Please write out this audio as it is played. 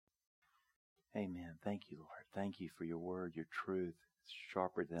Amen. Thank you, Lord. Thank you for your word, your truth. It's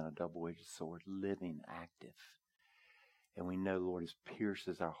sharper than a double-edged sword, living, active. And we know, Lord, it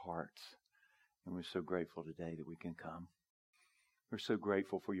pierces our hearts. And we're so grateful today that we can come. We're so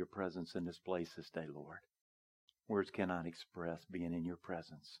grateful for your presence in this place this day, Lord. Words cannot express being in your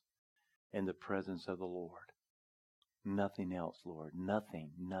presence, in the presence of the Lord. Nothing else, Lord.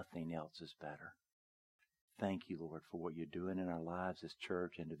 Nothing else is better. Thank you, Lord, for what you're doing in our lives as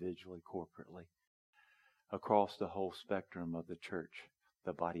church, individually, corporately, across the whole spectrum of the church,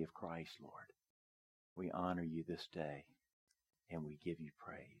 the body of Christ, Lord. We honor you this day, and we give you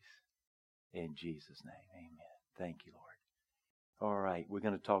praise. In Jesus' name, amen. Thank you, Lord. All right, we're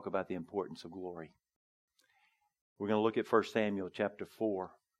going to talk about the importance of glory. We're going to look at 1 Samuel chapter 4.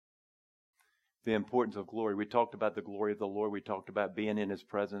 The importance of glory. We talked about the glory of the Lord. We talked about being in His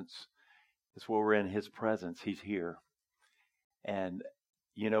presence. That's where we're in His presence. He's here. And,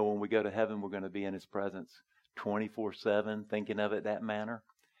 you know, when we go to heaven, we're going to be in His presence 24/7, thinking of it that manner.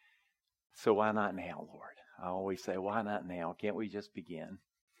 So why not now, Lord? I always say, why not now? Can't we just begin?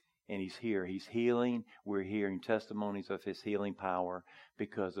 And He's here. He's healing. We're hearing testimonies of His healing power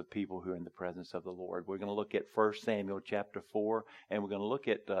because of people who are in the presence of the Lord. We're going to look at 1 Samuel chapter 4, and we're going to look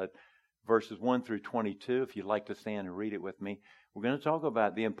at verses 1 through 22. If you'd like to stand and read it with me. We're going to talk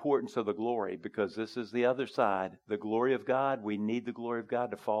about the importance of the glory, because this is the other side. The glory of God. We need the glory of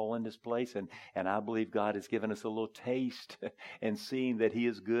God to fall in this place. And I believe God has given us a little taste and seeing that He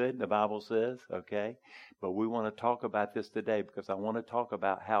is good, the Bible says, okay? But we want to talk about this today, because I want to talk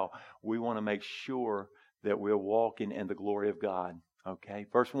about how we want to make sure that we're walking in the glory of God, okay?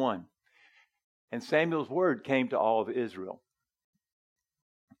 Verse 1. And Samuel's word came to all of Israel.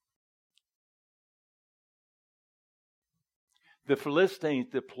 The Philistines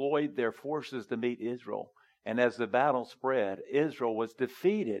deployed their forces to meet Israel. And as the battle spread, Israel was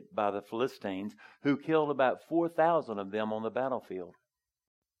defeated by the Philistines, who killed about 4,000 of them on the battlefield.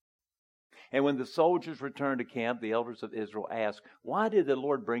 And when the soldiers returned to camp, the elders of Israel asked, "Why did the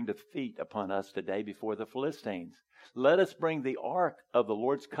Lord bring defeat upon us today before the Philistines? Let us bring the ark of the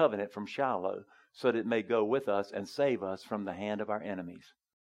Lord's covenant from Shiloh, so that it may go with us and save us from the hand of our enemies."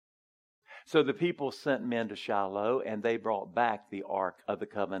 So the people sent men to Shiloh, and they brought back the ark of the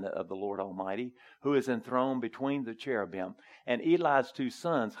covenant of the Lord Almighty, who is enthroned between the cherubim. And Eli's two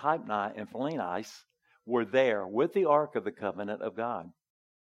sons, Hophni and Phinehas, were there with the ark of the covenant of God.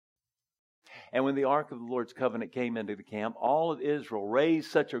 And when the ark of the Lord's covenant came into the camp, all of Israel raised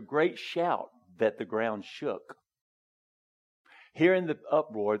such a great shout that the ground shook. Hearing the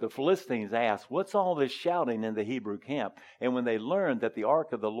uproar, the Philistines asked, "What's all this shouting in the Hebrew camp?" And when they learned that the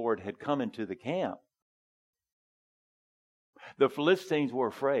ark of the Lord had come into the camp, the Philistines were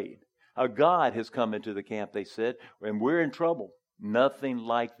afraid. "A god has come into the camp," they said, "and we're in trouble. Nothing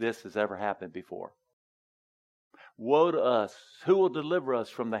like this has ever happened before. Woe to us! Who will deliver us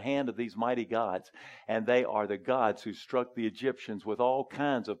from the hand of these mighty gods?" And they are the gods who struck the Egyptians with all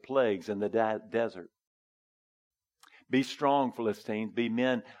kinds of plagues in the desert. "Be strong, Philistines. Be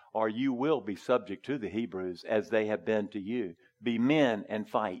men, or you will be subject to the Hebrews, as they have been to you. Be men and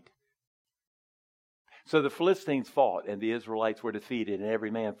fight." So the Philistines fought, and the Israelites were defeated, and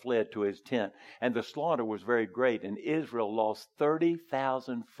every man fled to his tent. And the slaughter was very great, and Israel lost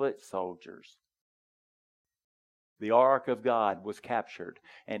 30,000 foot soldiers. The ark of God was captured,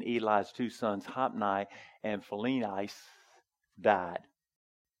 and Eli's two sons, Hophni and Phinehas, died.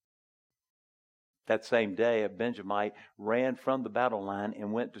 That same day, a Benjamite ran from the battle line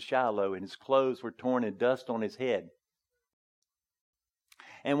and went to Shiloh, and his clothes were torn and dust on his head.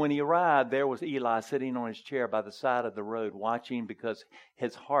 And when he arrived, there was Eli sitting on his chair by the side of the road, watching, because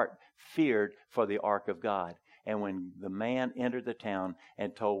his heart feared for the ark of God. And when the man entered the town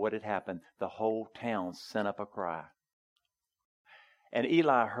and told what had happened, the whole town sent up a cry. And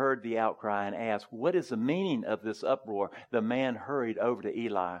Eli heard the outcry and asked, "What is the meaning of this uproar?" The man hurried over to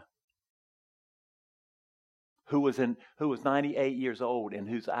Eli, who was 98 years old, and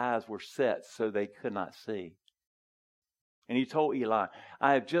whose eyes were set so they could not see. And he told Eli,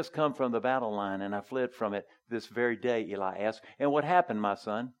 "I have just come from the battle line, and I fled from it this very day." Eli asked, "And what happened, my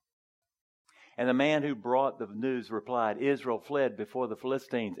son?" And the man who brought the news replied, "Israel fled before the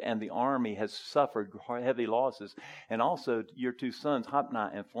Philistines, and the army has suffered heavy losses. And also your two sons,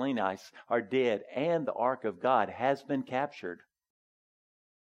 Hophni and Phinehas, are dead, and the ark of God has been captured."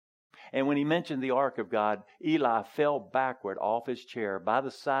 And when he mentioned the ark of God, Eli fell backward off his chair by the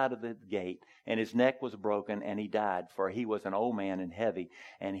side of the gate, and his neck was broken, and he died, for he was an old man and heavy,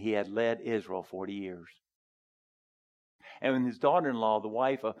 and he had led Israel 40 years. And when his daughter-in-law, the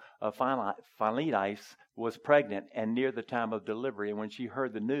wife of Philetus, was pregnant and near the time of delivery, and when she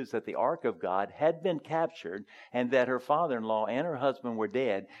heard the news that the ark of God had been captured and that her father-in-law and her husband were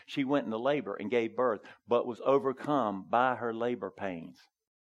dead, she went into labor and gave birth, but was overcome by her labor pains.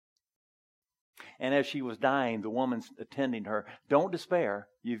 And as she was dying, the woman attending her, "Don't despair,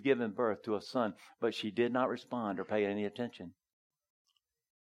 you've given birth to a son." But she did not respond or pay any attention.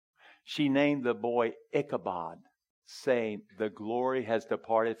 She named the boy Ichabod, saying, "The glory has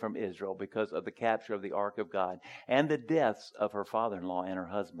departed from Israel because of the capture of the ark of God and the deaths of her father-in-law and her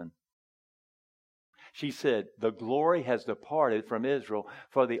husband." She said, "The glory has departed from Israel,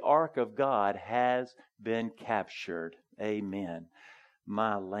 for the ark of God has been captured." Amen.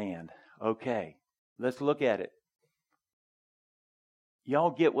 My land. Okay, let's look at it. Y'all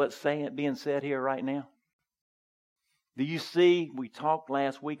get what's being said here right now? Do you see, we talked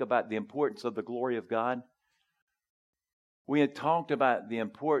last week about the importance of the glory of God. We had talked about the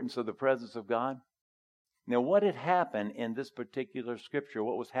importance of the presence of God. Now, what had happened in this particular scripture?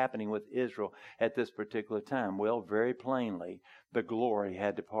 What was happening with Israel at this particular time? Well, very plainly, the glory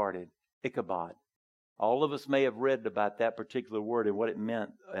had departed. Ichabod. All of us may have read about that particular word and what it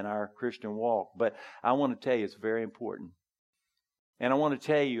meant in our Christian walk, but I want to tell you it's very important. And I want to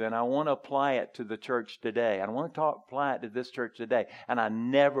tell you, and I want to apply it to the church today. I want to apply it to this church today. And I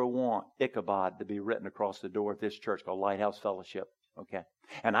never want Ichabod to be written across the door of this church called Lighthouse Fellowship. Okay?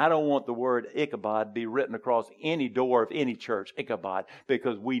 And I don't want the word Ichabod to be written across any door of any church, Ichabod,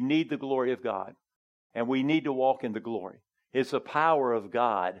 because we need the glory of God. And we need to walk in the glory. It's the power of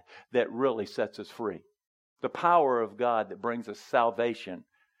God that really sets us free. The power of God that brings us salvation.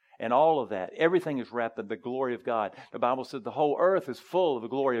 And all of that, everything is wrapped in the glory of God. The Bible says the whole earth is full of the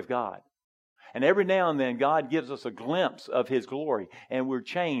glory of God. And every now and then, God gives us a glimpse of His glory, and we're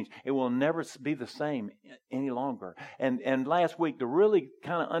changed. It will never be the same any longer. And last week, to really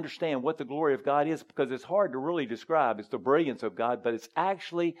kind of understand what the glory of God is, because it's hard to really describe. It's the brilliance of God, but it's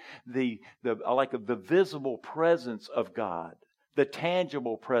actually the visible presence of God, the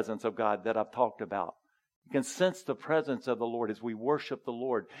tangible presence of God that I've talked about. You can sense the presence of the Lord as we worship the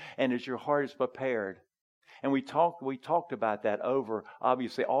Lord and as your heart is prepared. And we talked about that over,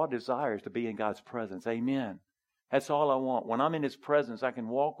 obviously, all desires to be in God's presence. Amen. That's all I want. When I'm in His presence, I can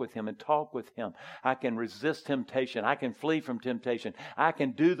walk with Him and talk with Him. I can resist temptation. I can flee from temptation. I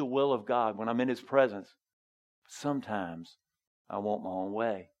can do the will of God when I'm in His presence. Sometimes I want my own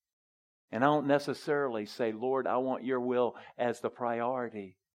way. And I don't necessarily say, "Lord, I want your will as the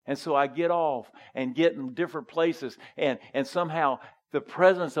priority." And so I get off and get in different places, and somehow the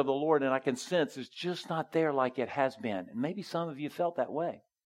presence of the Lord, and I can sense, is just not there like it has been. And maybe some of you felt that way.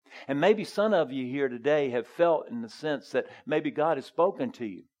 And maybe some of you here today have felt in the sense that maybe God has spoken to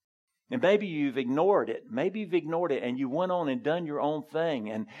you. And maybe you've ignored it. Maybe you've ignored it and you went on and done your own thing.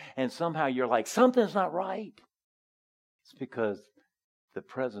 And somehow you're like, something's not right. It's because the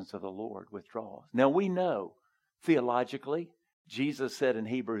presence of the Lord withdraws. Now we know theologically, Jesus said in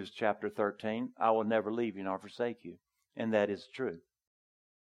Hebrews chapter 13, "I will never leave you nor forsake you." And that is true.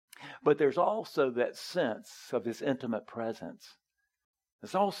 But there's also that sense of His intimate presence.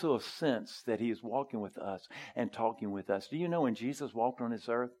 There's also a sense that He is walking with us and talking with us. Do you know when Jesus walked on this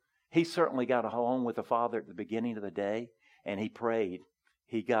earth, He certainly got along with the Father at the beginning of the day, and He prayed.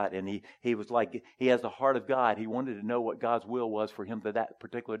 He was like, He has the heart of God. He wanted to know what God's will was for Him for that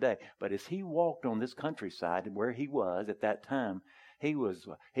particular day. But as He walked on this countryside and where He was at that time, He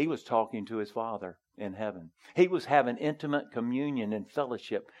was talking to His Father in heaven. He was having intimate communion and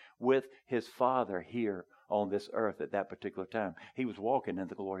fellowship with His Father here on this earth at that particular time. He was walking in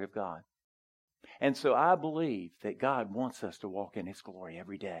the glory of God. And so I believe that God wants us to walk in His glory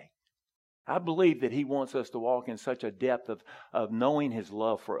every day. I believe that He wants us to walk in such a depth of knowing His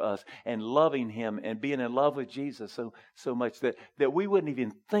love for us and loving Him and being in love with Jesus so much that we wouldn't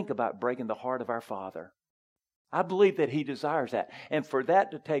even think about breaking the heart of our Father. I believe that He desires that. And for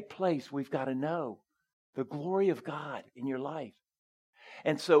that to take place, we've got to know the glory of God in your life.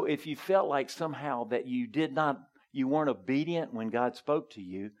 And so if you felt like somehow that you weren't obedient when God spoke to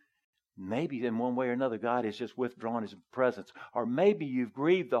you, maybe in one way or another, God has just withdrawn His presence. Or maybe you've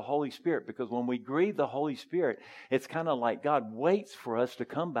grieved the Holy Spirit, because when we grieve the Holy Spirit, it's kind of like God waits for us to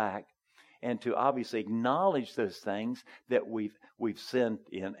come back and to obviously acknowledge those things that we've sinned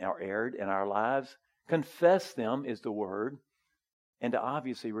in or erred in our lives. Confess them is the word, and to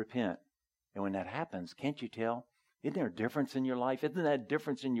obviously repent. And when that happens, can't you tell? Isn't there a difference in your life? Isn't that a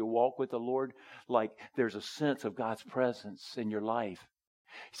difference in your walk with the Lord? Like there's a sense of God's presence in your life.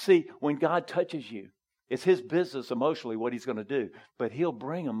 See, when God touches you, It's His business emotionally what He's going to do. But He'll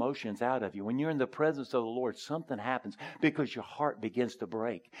bring emotions out of you. When you're in the presence of the Lord, something happens because your heart begins to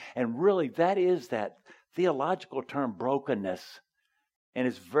break. And really, that is that theological term, brokenness. And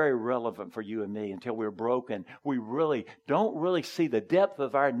it's very relevant for you and me. Until we're broken, we really don't really see the depth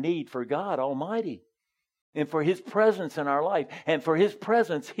of our need for God Almighty. And for His presence in our life. And for His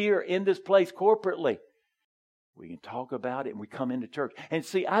presence here in this place corporately. We can talk about it and we come into church. And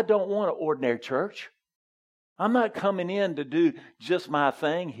see, I don't want an ordinary church. I'm not coming in to do just my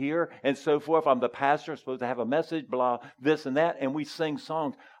thing here and so forth. I'm the pastor, I'm supposed to have a message, blah, this and that, and we sing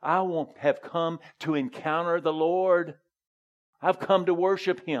songs. I won't have come to encounter the Lord. I've come to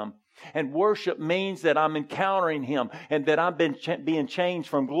worship Him. And worship means that I'm encountering Him and that I've been being changed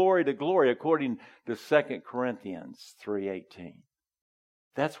from glory to glory according to 2 Corinthians 3:18.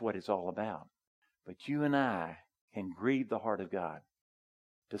 That's what it's all about. But you and I can grieve the heart of God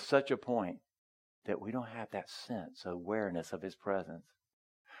to such a point that we don't have that sense of awareness of His presence.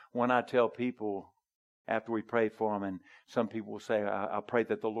 When I tell people after we pray for them, and some people will say, I pray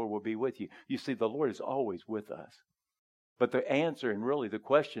that the Lord will be with you. You see, the Lord is always with us. But the answer and really the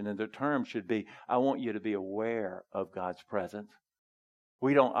question and the term should be, I want you to be aware of God's presence.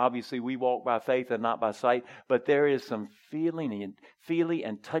 We walk by faith and not by sight, but there is some feely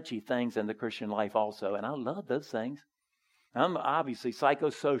and touchy things in the Christian life also. And I love those things. I'm obviously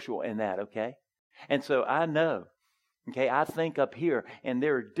psychosocial in that, okay? And so I know, okay, I think up here, and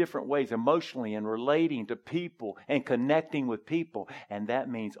there are different ways emotionally and relating to people and connecting with people. And that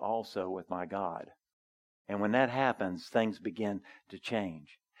means also with my God. And when that happens, things begin to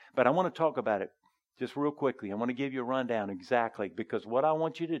change. But I want to talk about it just real quickly. I want to give you a rundown exactly, because what I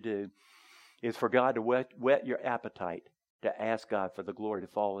want you to do is for God to whet your appetite to ask God for the glory to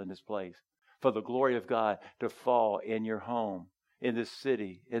fall in this place, for the glory of God to fall in your home, in this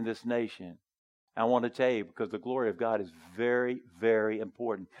city, in this nation. I want to tell you, because the glory of God is very, very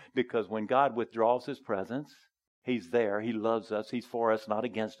important. Because when God withdraws His presence, He's there. He loves us. He's for us, not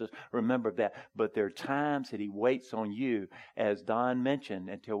against us. Remember that. But there are times that He waits on you, as Don mentioned,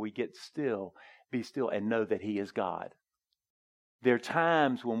 until we get still. Be still and know that He is God. There are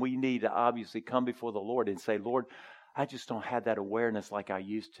times when we need to obviously come before the Lord and say, Lord, I just don't have that awareness like I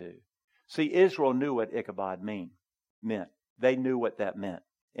used to. See, Israel knew what Ichabod meant. They knew what that meant.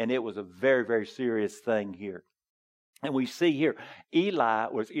 And it was a very, very serious thing here. And we see here, Eli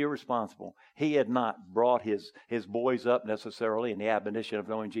was irresponsible. He had not brought his boys up necessarily in the admonition of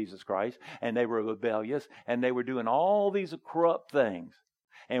knowing Jesus Christ. And they were rebellious. And they were doing all these corrupt things.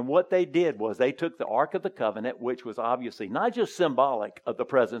 And what they did was they took the Ark of the Covenant, which was obviously not just symbolic of the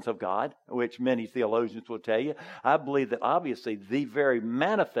presence of God, which many theologians will tell you. I believe that obviously the very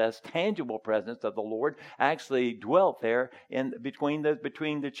manifest, tangible presence of the Lord actually dwelt there in between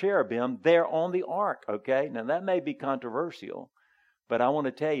the cherubim there on the ark. Okay, now that may be controversial, but I want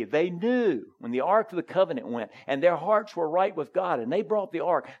to tell you, they knew when the Ark of the Covenant went and their hearts were right with God and they brought the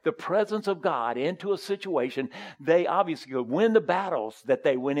Ark, the presence of God, into a situation, they obviously could win the battles that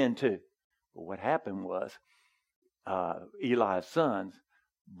they went into. But what happened was Eli's sons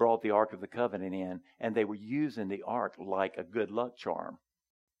brought the Ark of the Covenant in, and they were using the Ark like a good luck charm.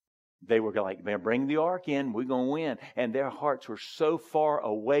 They were like, man, bring the Ark in, we're going to win. And their hearts were so far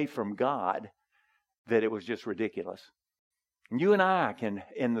away from God that it was just ridiculous. You and I can,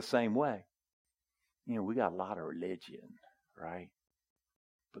 in the same way. You know, we got a lot of religion, right?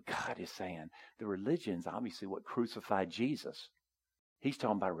 But God is saying the religion's obviously what crucified Jesus. He's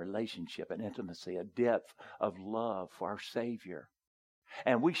talking about a relationship, an intimacy, a depth of love for our Savior.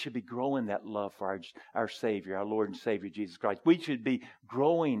 And we should be growing that love for our Savior, our Lord and Savior, Jesus Christ. We should be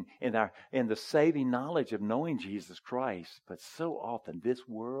growing in the saving knowledge of knowing Jesus Christ. But so often this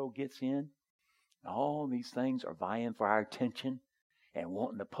world gets in. All these things are vying for our attention and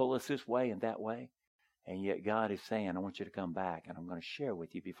wanting to pull us this way and that way. And yet God is saying, I want you to come back, and I'm going to share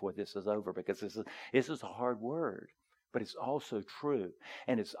with you before this is over, because this is a hard word, but it's also true.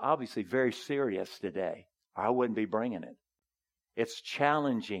 And it's obviously very serious today. I wouldn't be bringing it. It's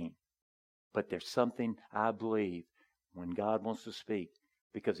challenging, but there's something I believe when God wants to speak,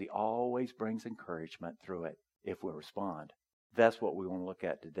 because He always brings encouragement through it if we respond. That's what we want to look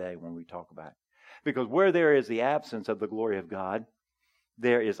at today when we talk about it. Because where there is the absence of the glory of God,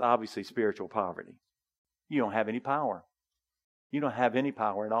 there is obviously spiritual poverty. You don't have any power. You don't have any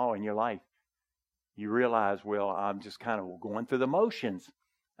power at all in your life. You realize, well, I'm just kind of going through the motions.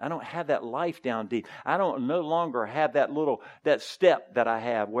 I don't have that life down deep. I don't no longer have that step that I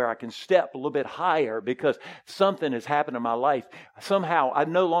have where I can step a little bit higher because something has happened in my life. Somehow I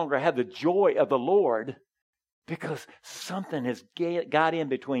no longer have the joy of the Lord. Because something has got in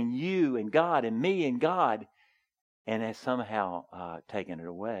between you and God and me and God and has somehow taken it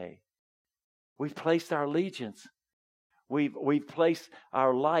away. We've placed our allegiance. We've placed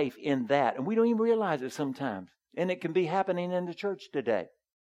our life in that. And we don't even realize it sometimes. And it can be happening in the church today.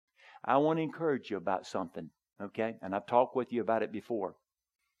 I want to encourage you about something, okay? And I've talked with you about it before.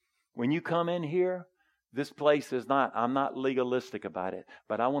 When you come in here, this place is not, I'm not legalistic about it,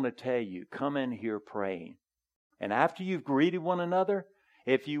 but I want to tell you, come in here praying. And after you've greeted one another,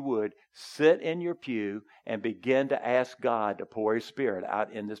 if you would, sit in your pew and begin to ask God to pour His Spirit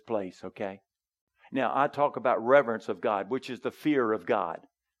out in this place, okay? Now, I talk about reverence of God, which is the fear of God.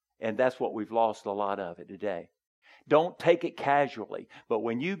 And that's what we've lost a lot of it today. Don't take it casually. But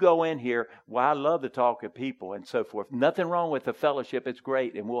when you go in here, well, I love to talk to people and so forth. Nothing wrong with the fellowship. It's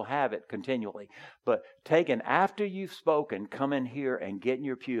great, and we'll have it continually. But after you've spoken, come in here and get in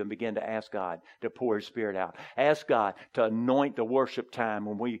your pew and begin to ask God to pour His Spirit out. Ask God to anoint the worship time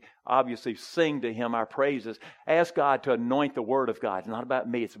when we obviously sing to Him our praises. Ask God to anoint the Word of God. It's not about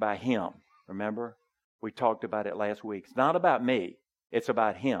me. It's about Him. Remember? We talked about it last week. It's not about me. It's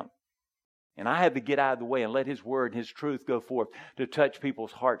about Him. And I have to get out of the way and let His Word and His truth go forth to touch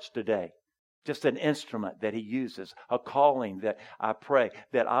people's hearts today. Just an instrument that He uses, a calling that I pray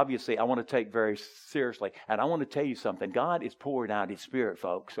that obviously I want to take very seriously. And I want to tell you something. God is pouring out His Spirit,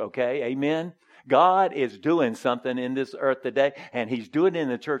 folks. Okay? Amen? God is doing something in this earth today, and He's doing it in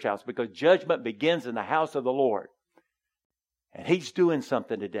the church house because judgment begins in the house of the Lord. And He's doing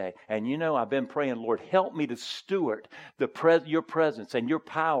something today. And you know, I've been praying, Lord, help me to steward your presence and your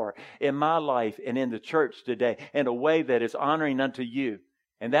power in my life and in the church today in a way that is honoring unto You.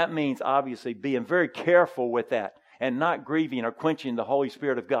 And that means obviously being very careful with that and not grieving or quenching the Holy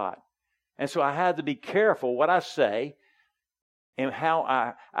Spirit of God. And so I had to be careful what I say and how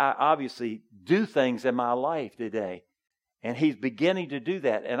I obviously do things in my life today. And He's beginning to do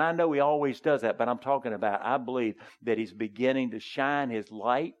that. And I know He always does that, but I'm talking about, I believe that He's beginning to shine His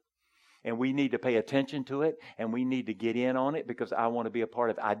light. And we need to pay attention to it. And we need to get in on it because I want to be a part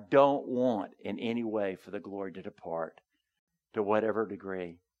of it. I don't want in any way for the glory to depart to whatever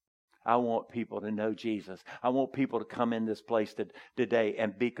degree. I want people to know Jesus. I want people to come in this place today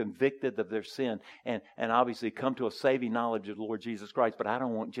and be convicted of their sin and obviously come to a saving knowledge of the Lord Jesus Christ. But I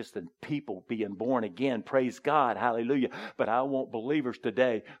don't want just the people being born again. Praise God. Hallelujah. But I want believers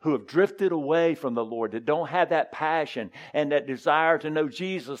today who have drifted away from the Lord, that don't have that passion and that desire to know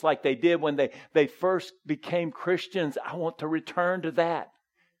Jesus like they did when they first became Christians. I want to return to that.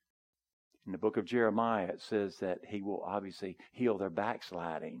 In the book of Jeremiah, it says that He will obviously heal their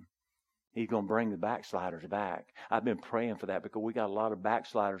backsliding. He's going to bring the backsliders back. I've been praying for that because we got a lot of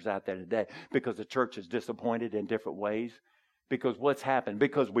backsliders out there today because the church is disappointed in different ways. Because what's happened?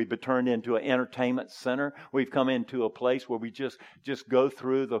 Because we've been turned into an entertainment center. We've come into a place where we just go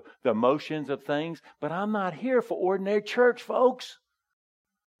through the motions of things. But I'm not here for ordinary church, folks.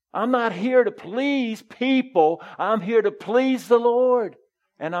 I'm not here to please people. I'm here to please the Lord.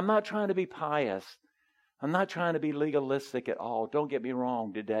 And I'm not trying to be pious. I'm not trying to be legalistic at all. Don't get me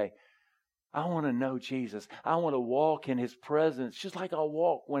wrong today. I want to know Jesus. I want to walk in His presence just like I'll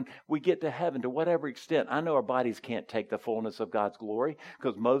walk when we get to heaven to whatever extent. I know our bodies can't take the fullness of God's glory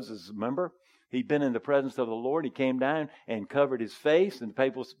because Moses, remember, he'd been in the presence of the Lord. He came down and covered his face and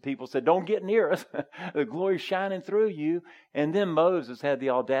people said, don't get near us. The glory's shining through you. And then Moses had the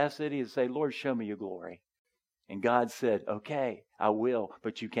audacity to say, Lord, show me your glory. And God said, okay, I will,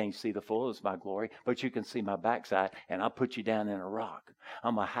 but you can't see the fullness of my glory, but you can see my backside, and I'll put you down in a rock.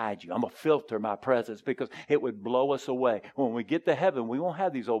 I'm going to hide you. I'm going to filter my presence because it would blow us away. When we get to heaven, we won't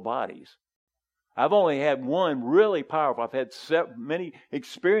have these old bodies. I've only had one really powerful. I've had many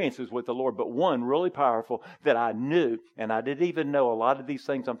experiences with the Lord, but one really powerful that I knew, and I didn't even know a lot of these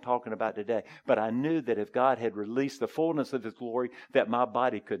things I'm talking about today, but I knew that if God had released the fullness of His glory, that my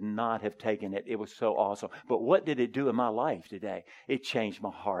body could not have taken it. It was so awesome. But what did it do in my life today? It changed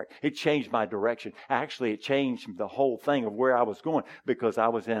my heart. It changed my direction. Actually, it changed the whole thing of where I was going because I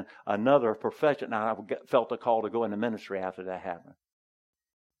was in another profession, and I felt a call to go into ministry after that happened.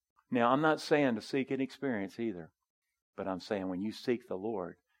 Now, I'm not saying to seek an experience either, but I'm saying when you seek the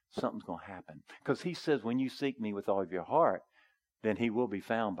Lord, something's going to happen. Because He says when you seek me with all of your heart, then He will be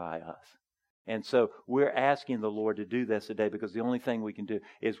found by us. And so we're asking the Lord to do this today because the only thing we can do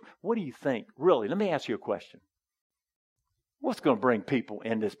is, what do you think? Really, let me ask you a question. What's going to bring people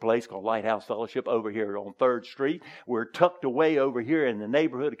in this place called Lighthouse Fellowship over here on 3rd Street? We're tucked away over here in the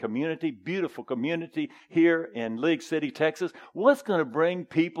neighborhood community, beautiful community here in League City, Texas. What's going to bring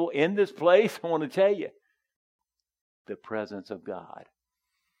people in this place? I want to tell you. The presence of God.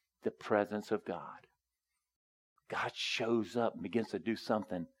 The presence of God. God shows up and begins to do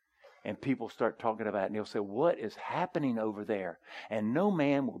something. And people start talking about it, and they'll say, what is happening over there? And no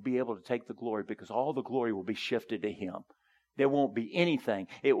man will be able to take the glory, because all the glory will be shifted to Him. There won't be anything.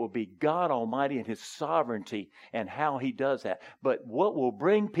 It will be God Almighty and His sovereignty and how He does that. But what will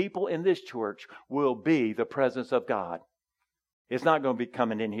bring people in this church will be the presence of God. It's not going to be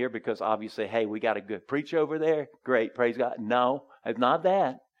coming in here because obviously, hey, we got a good preacher over there. Great, praise God. No, it's not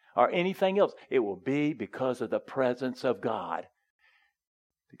that or anything else. It will be because of the presence of God.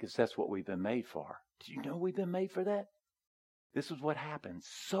 Because that's what we've been made for. Do you know we've been made for that? This is what happens.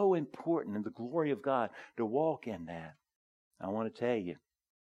 So important in the glory of God to walk in that. I want to tell you,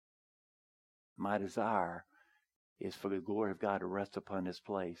 my desire is for the glory of God to rest upon this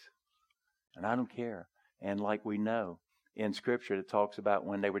place. And I don't care. And like we know, in Scripture, it talks about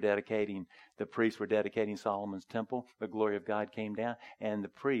when they were dedicating, the priests were dedicating Solomon's temple, the glory of God came down, and the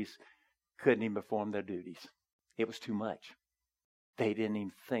priests couldn't even perform their duties. It was too much. They didn't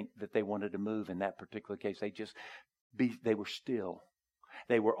even think that they wanted to move in that particular case. They were still.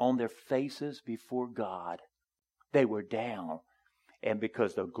 They were on their faces before God. They were down. And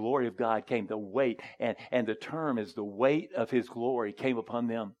because the glory of God came, the weight, and the term is the weight of His glory came upon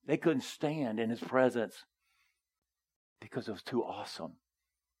them. They couldn't stand in His presence because it was too awesome.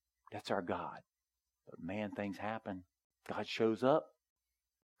 That's our God. But man, things happen. God shows up.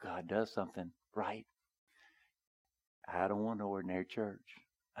 God does something, right? I don't want an ordinary church.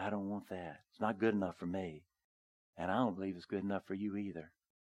 I don't want that. It's not good enough for me. And I don't believe it's good enough for you either.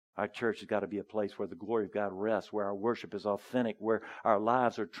 Our church has got to be a place where the glory of God rests, where our worship is authentic, where our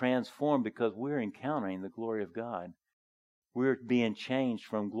lives are transformed because we're encountering the glory of God. We're being changed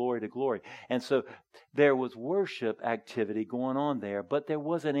from glory to glory. And so there was worship activity going on there, but there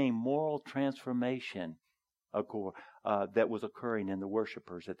wasn't any moral transformation that was occurring in the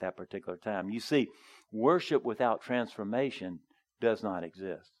worshipers at that particular time. You see, worship without transformation does not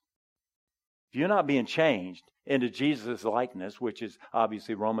exist. If you're not being changed into Jesus' likeness, which is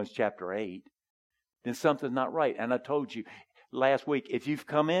obviously Romans chapter 8, then something's not right. And I told you last week, if you've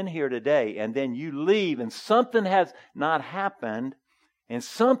come in here today and then you leave and something has not happened and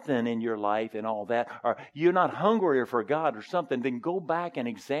something in your life and all that, or you're not hungrier for God or something, then go back and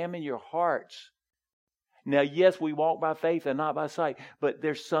examine your hearts. Now, yes, we walk by faith and not by sight, but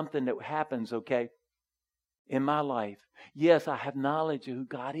there's something that happens, okay, in my life. Yes, I have knowledge of who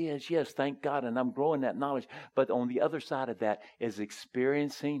God is. Yes, thank God, and I'm growing that knowledge. But on the other side of that is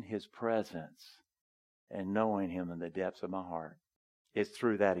experiencing His presence and knowing Him in the depths of my heart. It's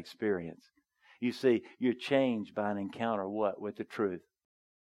through that experience. You see, you're changed by an encounter, what? With the truth.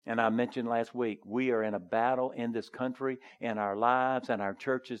 And I mentioned last week, we are in a battle in this country, in our lives and our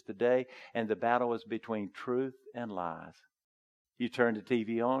churches today, and the battle is between truth and lies. You turn the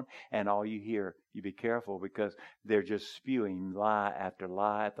TV on, and all you hear, you be careful, because they're just spewing lie after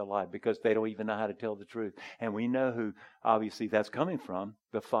lie after lie, because they don't even know how to tell the truth. And we know who, obviously, that's coming from,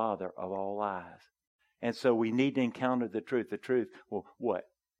 the father of all lies. And so we need to encounter the truth. The truth will, what?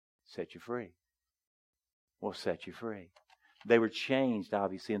 Set you free. Will set you free. They were changed,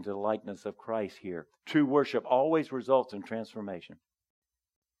 obviously, into the likeness of Christ here. True worship always results in transformation.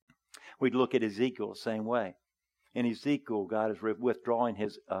 We'd look at Ezekiel the same way. In Ezekiel, God is withdrawing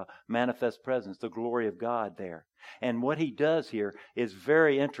His manifest presence, the glory of God there. And what He does here is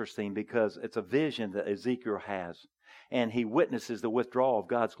very interesting, because it's a vision that Ezekiel has. And he witnesses the withdrawal of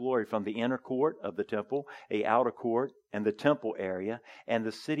God's glory from the inner court of the temple, the outer court, and the temple area, and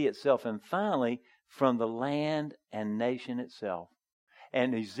the city itself. And finally, from the land and nation itself.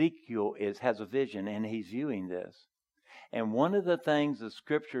 And Ezekiel has a vision, and he's viewing this. And one of the things the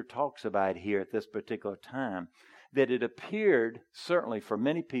Scripture talks about here at this particular time, that it appeared, certainly for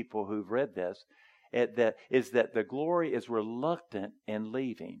many people who've read this, is that the glory is reluctant in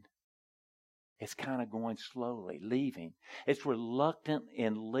leaving. It's kind of going slowly, leaving. It's reluctant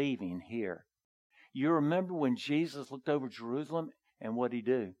in leaving here. You remember when Jesus looked over Jerusalem, and what did He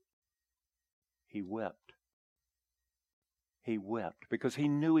do? He wept. He wept because He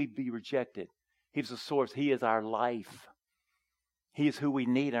knew He'd be rejected. He's the source. He is our life. He is who we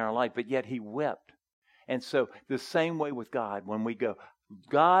need in our life, but yet He wept. And so the same way with God, when we go,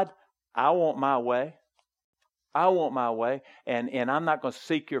 God, I want my way. I want my way, and I'm not going to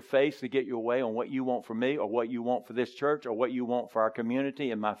seek your face to get your way on what you want for me or what you want for this church or what you want for our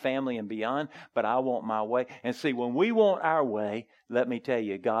community and my family and beyond, but I want my way. And see, when we want our way, let me tell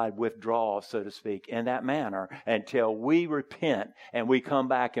you, God withdraws, so to speak, in that manner until we repent and we come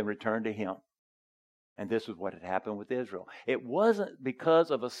back and return to Him. And this is what had happened with Israel. It wasn't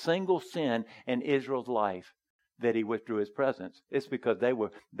because of a single sin in Israel's life that He withdrew His presence. It's because they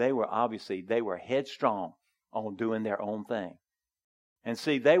were headstrong. on doing their own thing. And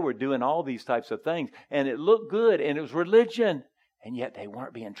see, they were doing all these types of things, and it looked good, and it was religion, and yet they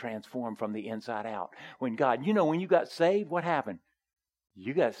weren't being transformed from the inside out. When God, when you got saved, what happened?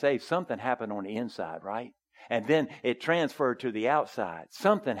 You got saved, something happened on the inside, right? And then it transferred to the outside.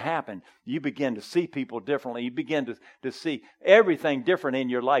 Something happened. You begin to see people differently. You begin to see everything different in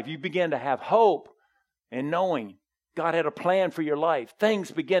your life. You begin to have hope and knowing God had a plan for your life.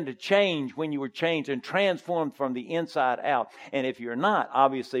 Things begin to change when you were changed and transformed from the inside out. And if you're not,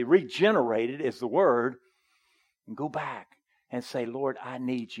 obviously, regenerated is the word. And go back and say, Lord, I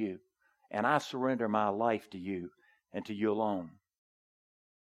need you. And I surrender my life to you and to you alone.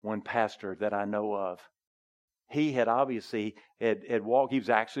 One pastor that I know of, he had obviously had walked, he was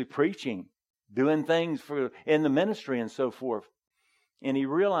actually preaching, doing things in the ministry and so forth. And he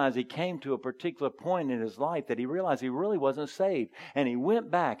realized he came to a particular point in his life that he realized he really wasn't saved. And he went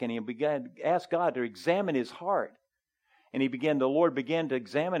back and he began to ask God to examine his heart. And the Lord began to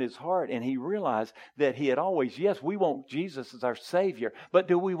examine his heart, and he realized that he had always, yes, we want Jesus as our Savior, but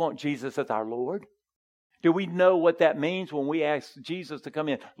do we want Jesus as our Lord? Do we know what that means when we ask Jesus to come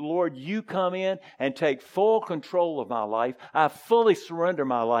in? Lord, you come in and take full control of my life. I fully surrender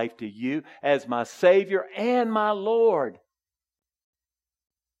my life to you as my Savior and my Lord.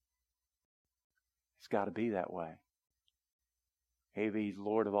 It's got to be that way. Either He's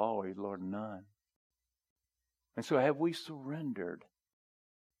Lord of all or He's Lord of none. And so have we surrendered?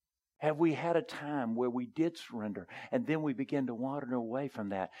 Have we had a time where we did surrender and then we begin to wander away from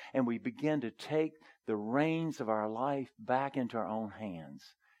that and we begin to take the reins of our life back into our own hands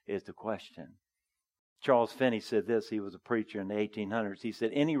is the question. Charles Finney said this. He was a preacher in the 1800s. He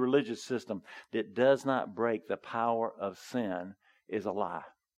said, any religious system that does not break the power of sin is a lie.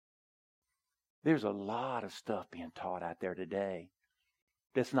 There's a lot of stuff being taught out there today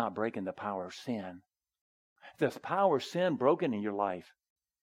that's not breaking the power of sin. There's power of sin broken in your life.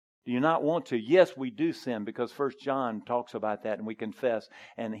 Do you not want to? Yes, we do sin because 1 John talks about that and we confess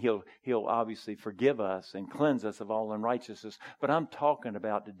and He'll obviously forgive us and cleanse us of all unrighteousness. But I'm talking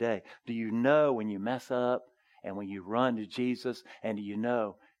about today. Do you know when you mess up and when you run to Jesus and do you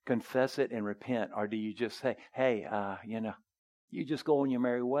know, confess it and repent? Or do you just say, hey, you just go on your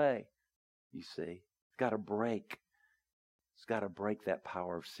merry way? You see, it's got to break. It's got to break that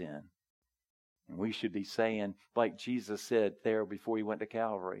power of sin. And we should be saying, like Jesus said there before He went to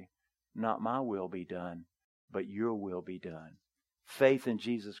Calvary, not my will be done, but your will be done. Faith in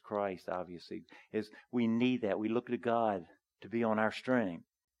Jesus Christ, obviously, is we need that. We look to God to be on our strength.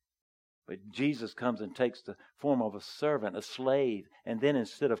 But Jesus comes and takes the form of a servant, a slave, and then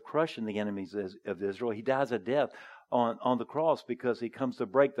instead of crushing the enemies of Israel, He dies a death on the cross because He comes to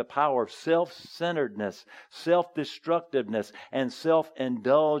break the power of self-centeredness, self-destructiveness, and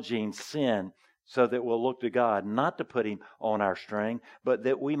self-indulging sin. So that we'll look to God, not to put Him on our string, but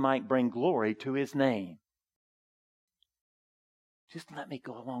that we might bring glory to His name. Just let me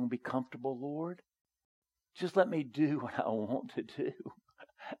go along and be comfortable, Lord. Just let me do what I want to do.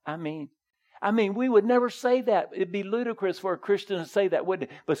 I mean, we would never say that. It'd be ludicrous for a Christian to say that,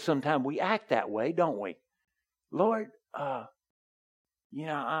 wouldn't it? But sometimes we act that way, don't we? Lord, I'm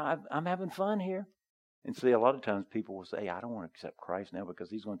having fun here. And see, a lot of times people will say, I don't want to accept Christ now because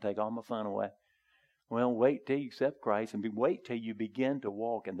He's going to take all my fun away. Well, wait till you accept Christ and wait till you begin to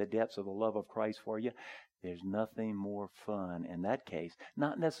walk in the depths of the love of Christ for you. There's nothing more fun in that case.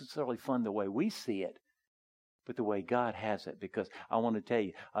 Not necessarily fun the way we see it, but the way God has it. Because I want to tell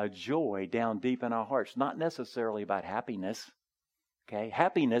you, a joy down deep in our hearts, not necessarily about happiness. Okay,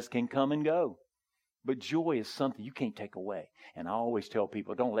 happiness can come and go. But joy is something you can't take away. And I always tell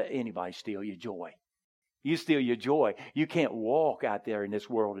people, don't let anybody steal your joy. You steal your joy, you can't walk out there in this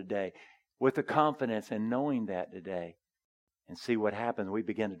world today with the confidence and knowing that today. And see what happens. We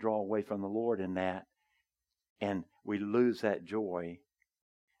begin to draw away from the Lord in that. And we lose that joy.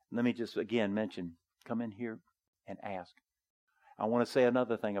 Let me just again mention, come in here and ask. I want to say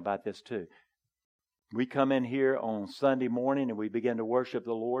another thing about this too. We come in here on Sunday morning and we begin to worship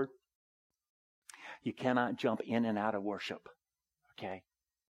the Lord. You cannot jump in and out of worship. Okay?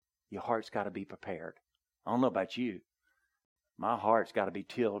 Your heart's got to be prepared. I don't know about you. My heart's got to be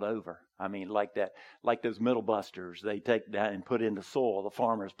tilled over. I mean, like those middle busters, they take that and put in the soil the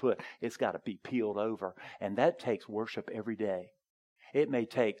farmers put. It's got to be peeled over. And that takes worship every day. It may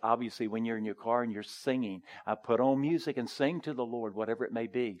take, obviously, when you're in your car and you're singing, I put on music and sing to the Lord, whatever it may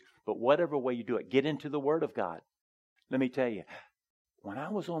be. But whatever way you do it, get into the Word of God. Let me tell you, when I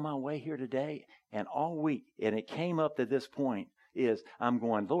was on my way here today and all week, and it came up to this point, I'm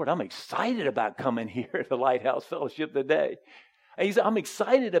going, Lord, I'm excited about coming here to Lighthouse Fellowship today. I'm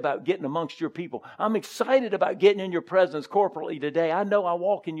excited about getting amongst your people. I'm excited about getting in your presence corporately today. I know I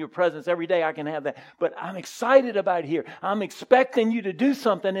walk in your presence every day. I can have that. But I'm excited about here. I'm expecting you to do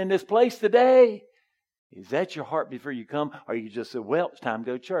something in this place today. Is that your heart before you come? Or you just say, well, it's time to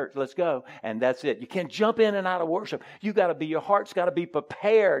go to church. Let's go. And that's it. You can't jump in and out of worship. Your heart's got to be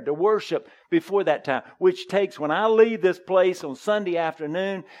prepared to worship before that time, which takes, when I leave this place on Sunday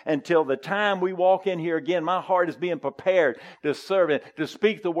afternoon until the time we walk in here again, my heart is being prepared to serve it, to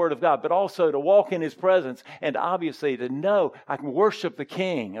speak the word of God, but also to walk in His presence and obviously to know I can worship the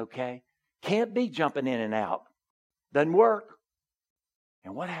King, okay? Can't be jumping in and out. Doesn't work.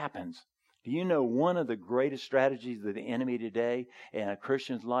 And what happens? Do you know one of the greatest strategies of the enemy today in a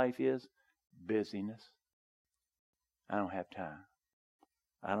Christian's life is busyness? I don't have time.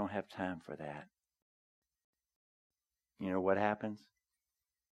 I don't have time for that. You know what happens?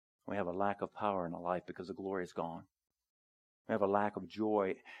 We have a lack of power in our life because the glory is gone. We have a lack of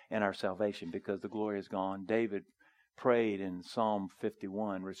joy in our salvation because the glory is gone. David prayed in Psalm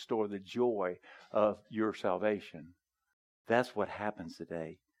 51, restore the joy of your salvation. That's what happens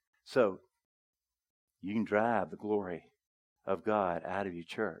today. So, you can drive the glory of God out of your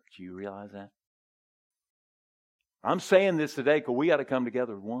church. Do you realize that? I'm saying this today because we got to come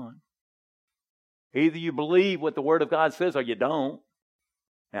together as one. Either you believe what the Word of God says or you don't.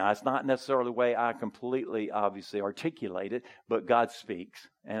 Now, it's not necessarily the way I completely, obviously, articulate it, but God speaks,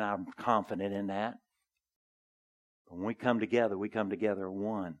 and I'm confident in that. But when we come together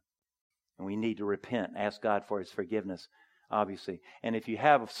one. And we need to repent, ask God for His forgiveness. Obviously. And if you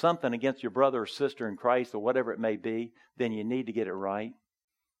have something against your brother or sister in Christ or whatever it may be, then you need to get it right.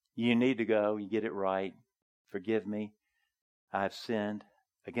 You need to go, you get it right. Forgive me. I've sinned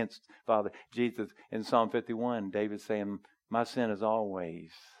against Father. Jesus in Psalm 51, David's saying, my sin is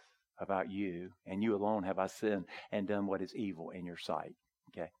always about you, and you alone have I sinned and done what is evil in your sight.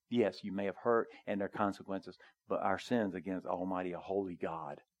 Okay. Yes, you may have hurt and there are consequences, but our sins against Almighty, a holy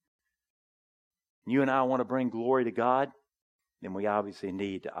God. You and I want to bring glory to God. Then we obviously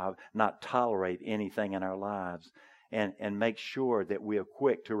need to not tolerate anything in our lives and make sure that we are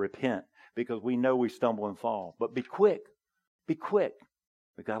quick to repent because we know we stumble and fall. But be quick. Be quick.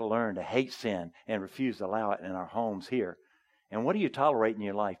 We've got to learn to hate sin and refuse to allow it in our homes here. And what are you tolerating in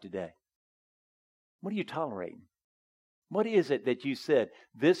your life today? What are you tolerating? What is it that you said,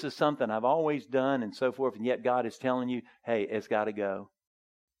 this is something I've always done and so forth, and yet God is telling you, hey, it's got to go.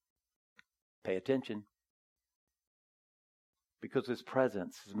 Pay attention. Because His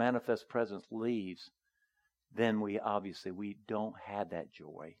presence, His manifest presence leaves, then we don't have that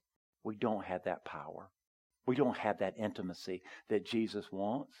joy. We don't have that power. We don't have that intimacy that Jesus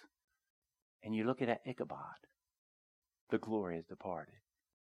wants. And you look at that Ichabod. The glory has departed.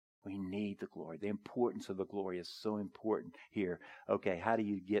 We need the glory. The importance of the glory is so important here. Okay, how do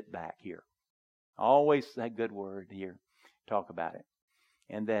you get back here? Always that good word here. Talk about it.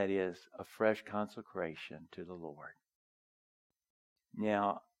 And that is a fresh consecration to the Lord.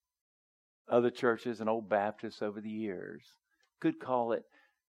 Now, other churches and old Baptists over the years could call it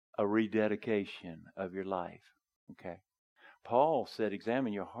a rededication of your life. Okay. Paul said,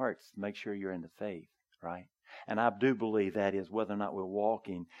 examine your hearts to make sure you're in the faith, right? And I do believe that is whether or not we're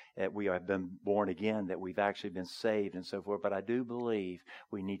walking, that we have been born again, that we've actually been saved and so forth. But I do believe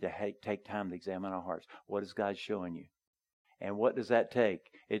we need to take time to examine our hearts. What is God showing you? And what does that take?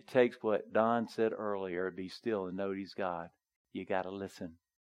 It takes what Don said earlier, be still and know He's God. You got to listen.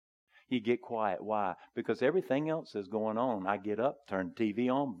 You get quiet. Why? Because everything else is going on. I get up, turn the TV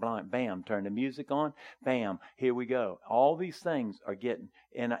on, bam, turn the music on, bam, here we go. All these things are getting,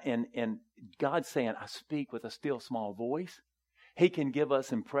 and God's saying, I speak with a still small voice. He can give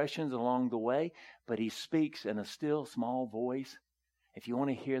us impressions along the way, but He speaks in a still small voice. If you want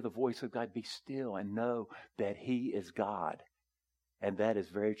to hear the voice of God, be still and know that He is God. And that is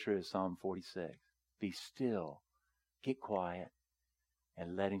very true of Psalm 46. Be still. Get quiet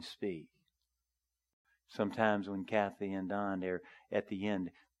and let Him speak. Sometimes when Kathy and Don, they're at the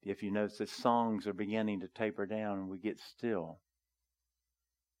end, if you notice the songs are beginning to taper down and we get still.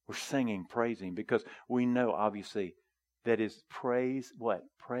 We're singing, praising, because we know obviously that is praise, what?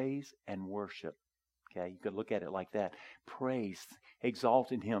 Praise and worship. Okay, you could look at it like that. Praise,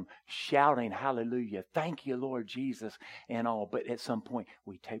 exalting Him, shouting, hallelujah, thank you, Lord Jesus, and all. But at some point,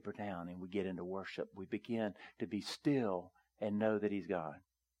 we taper down and we get into worship. We begin to be still and know that He's God.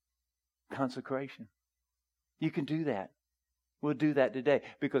 Consecration. You can do that. We'll do that today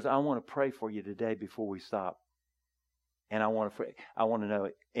because I want to pray for you today before we stop. And I want to know,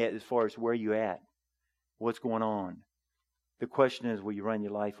 as far as where you at, what's going on. The question is, will you run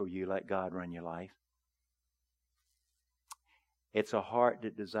your life or will you let God run your life? It's a heart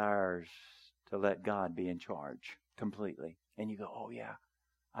that desires to let God be in charge completely. And you go, oh yeah,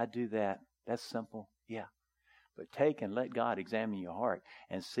 I do that. That's simple. Yeah. But take and let God examine your heart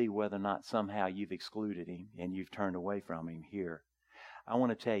and see whether or not somehow you've excluded Him and you've turned away from Him here. I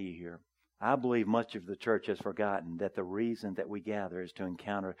want to tell you here, I believe much of the church has forgotten that the reason that we gather is to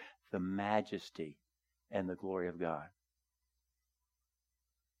encounter the majesty and the glory of God.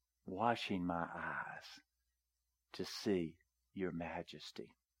 Washing my eyes to see your majesty.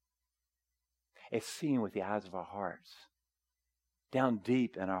 It's seeing with the eyes of our hearts. Down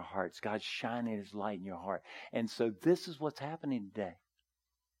deep in our hearts, God's shining His light in your heart. And so this is what's happening today.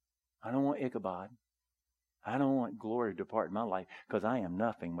 I don't want Ichabod. I don't want glory to depart in my life because I am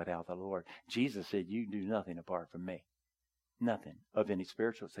nothing without the Lord. Jesus said, you do nothing apart from me. Nothing of any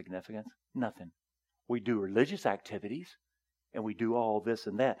spiritual significance. Nothing. We do religious activities and we do all this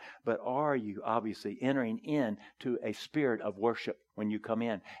and that. But are you obviously entering into a spirit of worship when you come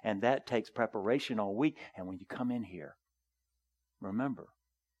in? And that takes preparation all week. And when you come in here, remember,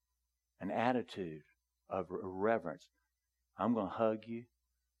 an attitude of reverence. I'm going to hug you.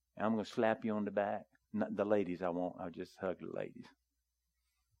 And I'm going to slap you on the back. Not the ladies I won't. I'll just hug the ladies.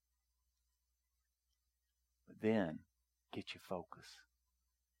 But then, get your focus.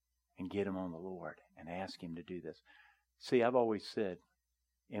 And get them on the Lord. And ask Him to do this. See, I've always said,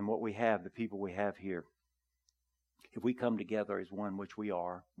 in what we have, the people we have here, if we come together as one, which we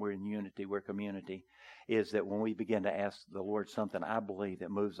are, we're in unity, we're community, is that when we begin to ask the Lord something, I believe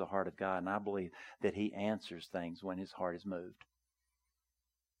that moves the heart of God, and I believe that He answers things when His heart is moved.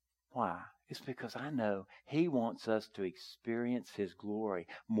 Why? It's because I know He wants us to experience His glory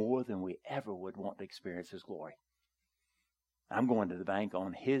more than we ever would want to experience His glory. I'm going to the bank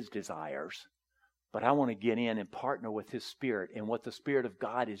on His desires. But I want to get in and partner with His Spirit and what the Spirit of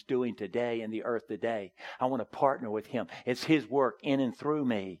God is doing today in the earth today. I want to partner with Him. It's His work in and through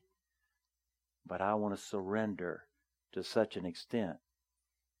me. But I want to surrender to such an extent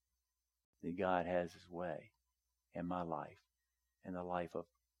that God has His way in my life and the life of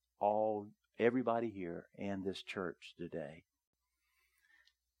everybody here and this church today.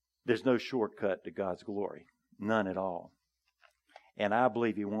 There's no shortcut to God's glory. None at all. And I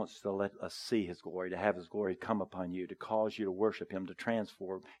believe He wants to let us see His glory, to have His glory come upon you, to cause you to worship Him, to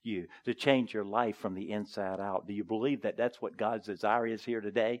transform you, to change your life from the inside out. Do you believe that that's what God's desire is here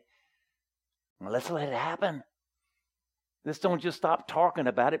today? Well, let's let it happen. Let's don't just stop talking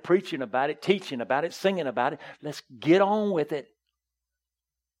about it, preaching about it, teaching about it, singing about it. Let's get on with it.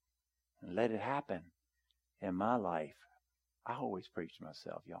 And let it happen in my life. I always preach to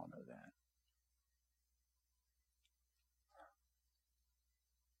myself. Y'all know that.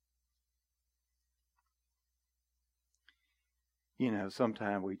 You know,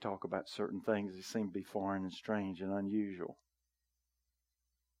 sometimes we talk about certain things that seem to be foreign and strange and unusual.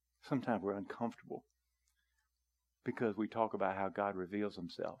 Sometimes we're uncomfortable because we talk about how God reveals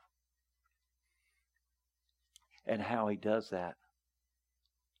Himself and how He does that.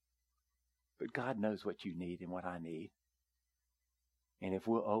 But God knows what you need and what I need. And if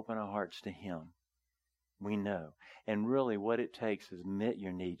we'll open our hearts to Him, we know. And really what it takes is admit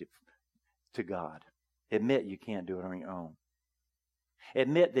your need to God. Admit you can't do it on your own.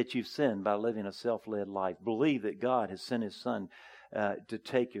 Admit that you've sinned by living a self-led life. Believe that God has sent His Son to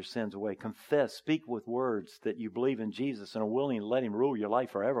take your sins away. Confess, speak with words that you believe in Jesus and are willing to let Him rule your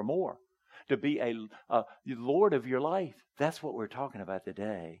life forevermore. To be a Lord of your life. That's what we're talking about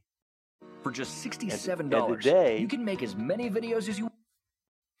today. For just $67, you can make as many videos as you want.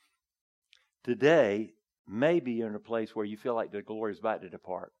 Today, maybe you're in a place where you feel like the glory is about to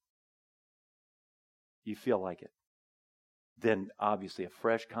depart. You feel like it. Then obviously a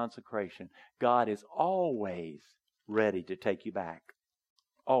fresh consecration. God is always ready to take you back.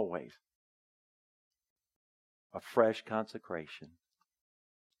 Always. A fresh consecration.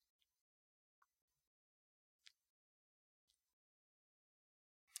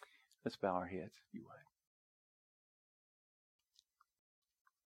 Let's bow our heads, if you would.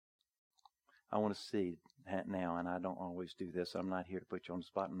 I want to see that now, and I don't always do this. I'm not here to put you on the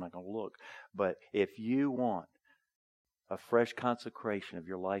spot. I'm not going to look. But if you want a fresh consecration of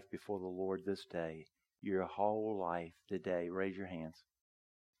your life before the Lord this day, your whole life today, raise your hands.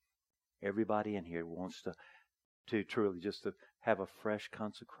 Everybody in here wants to truly just to have a fresh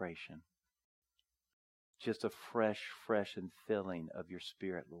consecration. Just a fresh and filling of your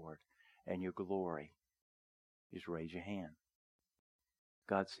spirit, Lord, and your glory. Just raise your hand.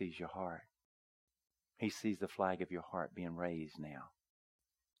 God sees your heart. He sees the flag of your heart being raised now.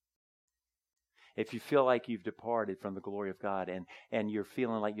 If you feel like you've departed from the glory of God and you're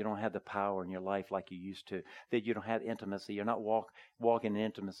feeling like you don't have the power in your life like you used to, that you don't have intimacy, you're not walking in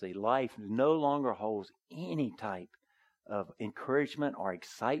intimacy, life no longer holds any type of encouragement or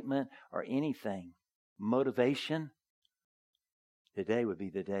excitement or anything, motivation, today would be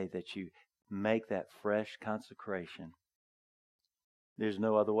the day that you make that fresh consecration. There's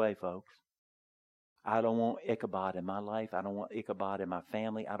no other way, folks. I don't want Ichabod in my life. I don't want Ichabod in my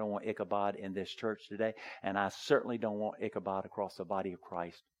family. I don't want Ichabod in this church today. And I certainly don't want Ichabod across the body of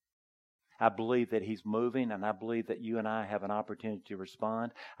Christ. I believe that He's moving, and I believe that you and I have an opportunity to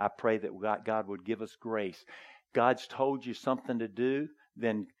respond. I pray that God would give us grace. God's told you something to do,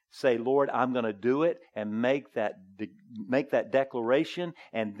 then say, Lord, I'm going to do it, and make that declaration.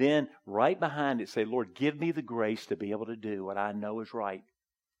 And then right behind it, say, Lord, give me the grace to be able to do what I know is right.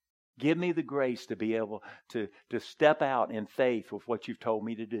 Give me the grace to be able to step out in faith with what you've told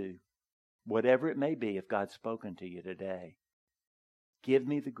me to do. Whatever it may be, if God's spoken to you today. Give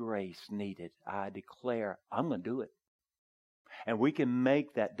me the grace needed. I declare I'm going to do it. And we can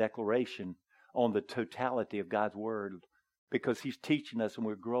make that declaration on the totality of God's Word because He's teaching us and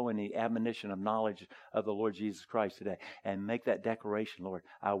we're growing the admonition of knowledge of the Lord Jesus Christ today. And make that declaration, Lord,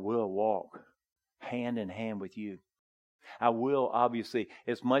 I will walk hand in hand with you. I will, obviously,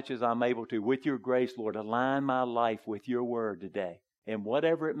 as much as I'm able to, with your grace, Lord, align my life with your word today. And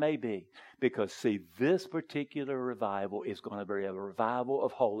whatever it may be. Because, see, this particular revival is going to be a revival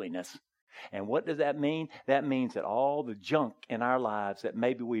of holiness. And what does that mean? That means that all the junk in our lives that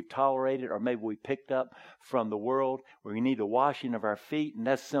maybe we've tolerated or maybe we picked up from the world, where we need the washing of our feet, and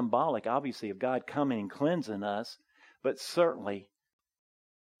that's symbolic, obviously, of God coming and cleansing us. But certainly,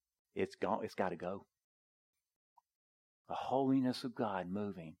 it's got to go. The holiness of God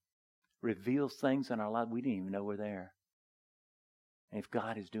moving reveals things in our life we didn't even know were there. And if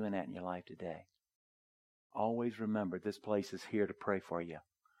God is doing that in your life today, always remember this place is here to pray for you.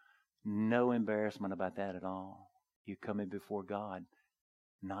 No embarrassment about that at all. You come in before God,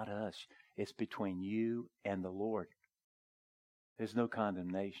 not us. It's between you and the Lord. There's no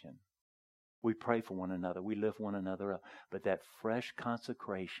condemnation. We pray for one another. We lift one another up. But that fresh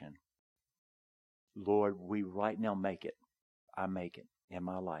consecration, Lord, we right now make it. I make it in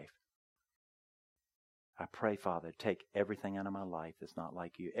my life. I pray, Father, take everything out of my life that's not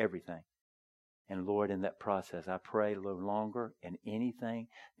like you, everything. And Lord, in that process, I pray no longer in anything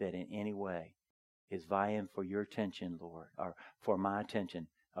that in any way is vying for your attention, Lord, or for my attention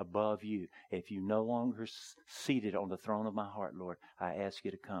above you. If you no longer seated on the throne of my heart, Lord, I ask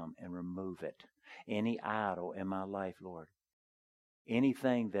you to come and remove it. Any idol in my life, Lord,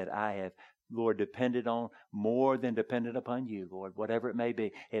 anything that I have, Lord, depended on more than dependent upon you, Lord, whatever it may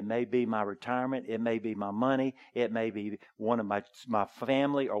be. It may be my retirement. It may be my money. It may be one of my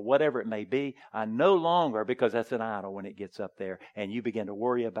family or whatever it may be. I no longer, because that's an idol when it gets up there and you begin to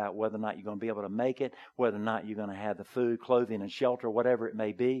worry about whether or not you're going to be able to make it, whether or not you're going to have the food, clothing, and shelter, whatever it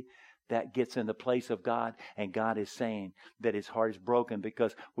may be. That gets in the place of God, and God is saying that His heart is broken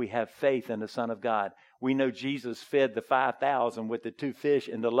because we have faith in the Son of God. We know Jesus fed the 5,000 with the 2 fish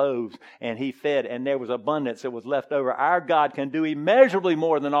and the loaves, and He fed, and there was abundance that was left over. Our God can do immeasurably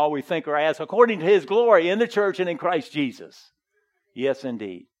more than all we think or ask, according to His glory in the church and in Christ Jesus. Yes,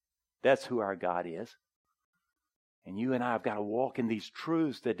 indeed. That's who our God is. And you and I have got to walk in these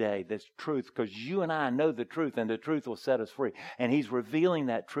truths today, this truth, because you and I know the truth, and the truth will set us free. And He's revealing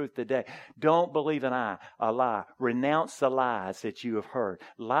that truth today. Don't believe a lie. Renounce the lies that you have heard,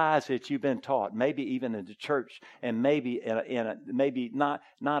 lies that you've been taught, maybe even in the church, and maybe maybe not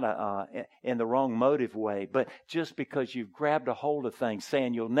in the wrong motive way, but just because you've grabbed a hold of things,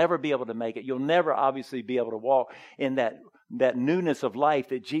 saying you'll never be able to make it, you'll never obviously be able to walk in that newness of life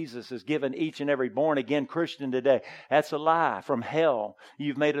that Jesus has given each and every born-again Christian today. That's a lie from hell.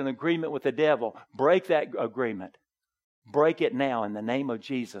 You've made an agreement with the devil. Break that agreement. Break it now in the name of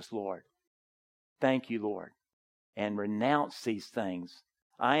Jesus, Lord. Thank you, Lord. And renounce these things.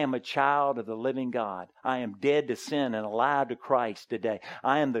 I am a child of the living God. I am dead to sin and alive to Christ today.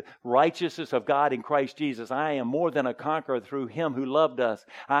 I am the righteousness of God in Christ Jesus. I am more than a conqueror through Him who loved us.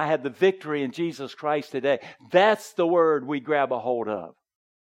 I have the victory in Jesus Christ today. That's the word we grab a hold of.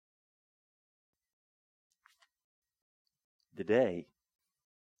 Today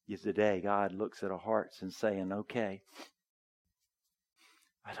is the day God looks at our hearts and saying, okay,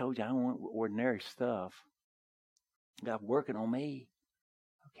 I told you I don't want ordinary stuff. God working on me.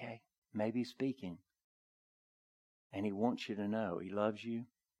 Okay, maybe speaking. And He wants you to know He loves you.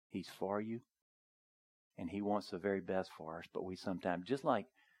 He's for you. And He wants the very best for us. But we sometimes, just like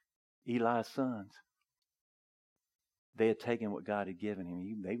Eli's sons, They had taken what God had given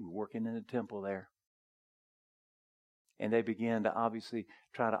him. They were working in the temple there. And they began to obviously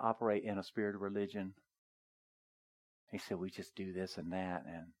try to operate in a spirit of religion. He said, we just do this and that,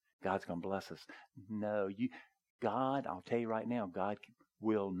 and God's going to bless us. No, God, I'll tell you right now, God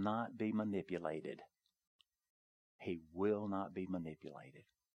will not be manipulated. He will not be manipulated.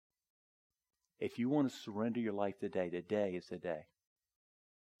 If you want to surrender your life today is the day.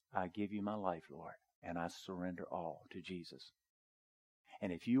 I give you my life, Lord, and I surrender all to Jesus.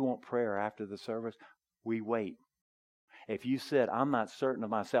 And if you want prayer after the service, we wait. If you said, I'm not certain of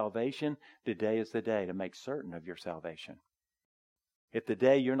my salvation, today is the day to make certain of your salvation. If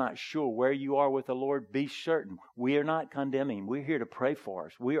today you're not sure where you are with the Lord, be certain. We are not condemning. We're here to pray for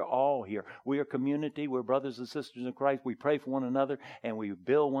us. We are all here. We are community. We're brothers and sisters in Christ. We pray for one another and we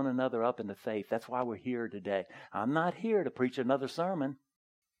build one another up in the faith. That's why we're here today. I'm not here to preach another sermon.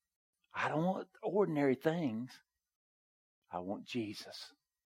 I don't want ordinary things. I want Jesus.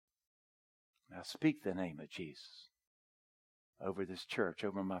 Now speak the name of Jesus over this church,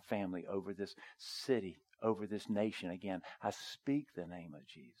 over my family, over this city, over this nation. Again, I speak the name of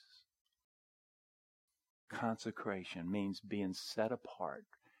Jesus. Consecration means being set apart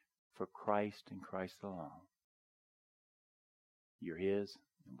for Christ and Christ alone. You're His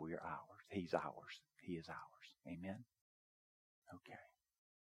and we are ours. He's ours. He is ours. Amen? Okay.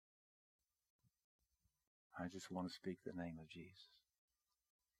 I just want to speak the name of Jesus.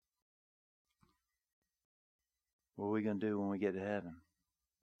 What are we going to do when we get to heaven?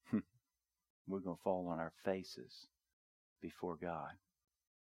 We're going to fall on our faces before God.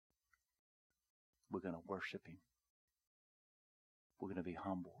 We're going to worship Him. We're going to be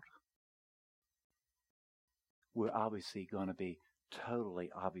humbled. We're obviously going to be totally,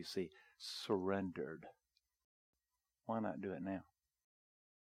 obviously surrendered. Why not do it now?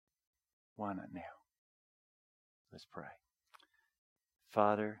 Why not now? Let's pray.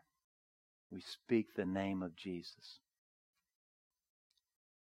 Father, we speak the name of Jesus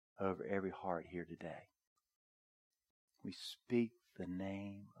over every heart here today. We speak the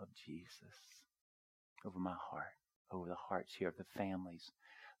name of Jesus over my heart, over the hearts here of the families.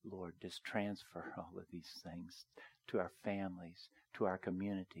 Lord, just transfer all of these things to our families, to our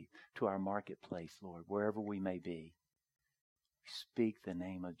community, to our marketplace, Lord, wherever we may be. We speak the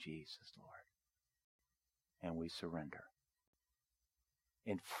name of Jesus, Lord, and we surrender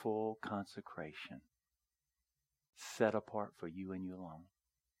in full consecration, set apart for you and you alone,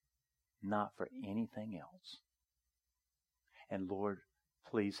 not for anything else. And Lord,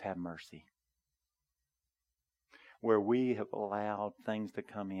 please have mercy. Where we have allowed things to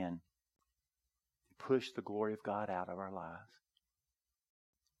come in, push the glory of God out of our lives,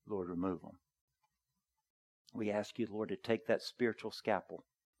 Lord, remove them. We ask you, Lord, to take that spiritual scalpel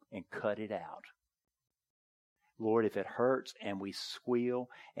and cut it out. Lord, if it hurts and we squeal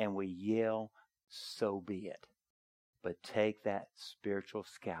and we yell, so be it. But take that spiritual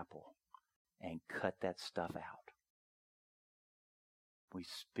scalpel and cut that stuff out. We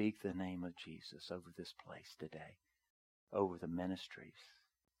speak the name of Jesus over this place today, over the ministries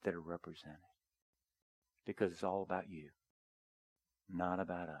that are represented. Because it's all about you, not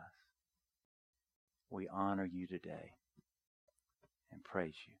about us. We honor you today and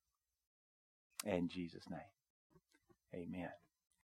praise you. In Jesus' name, amen.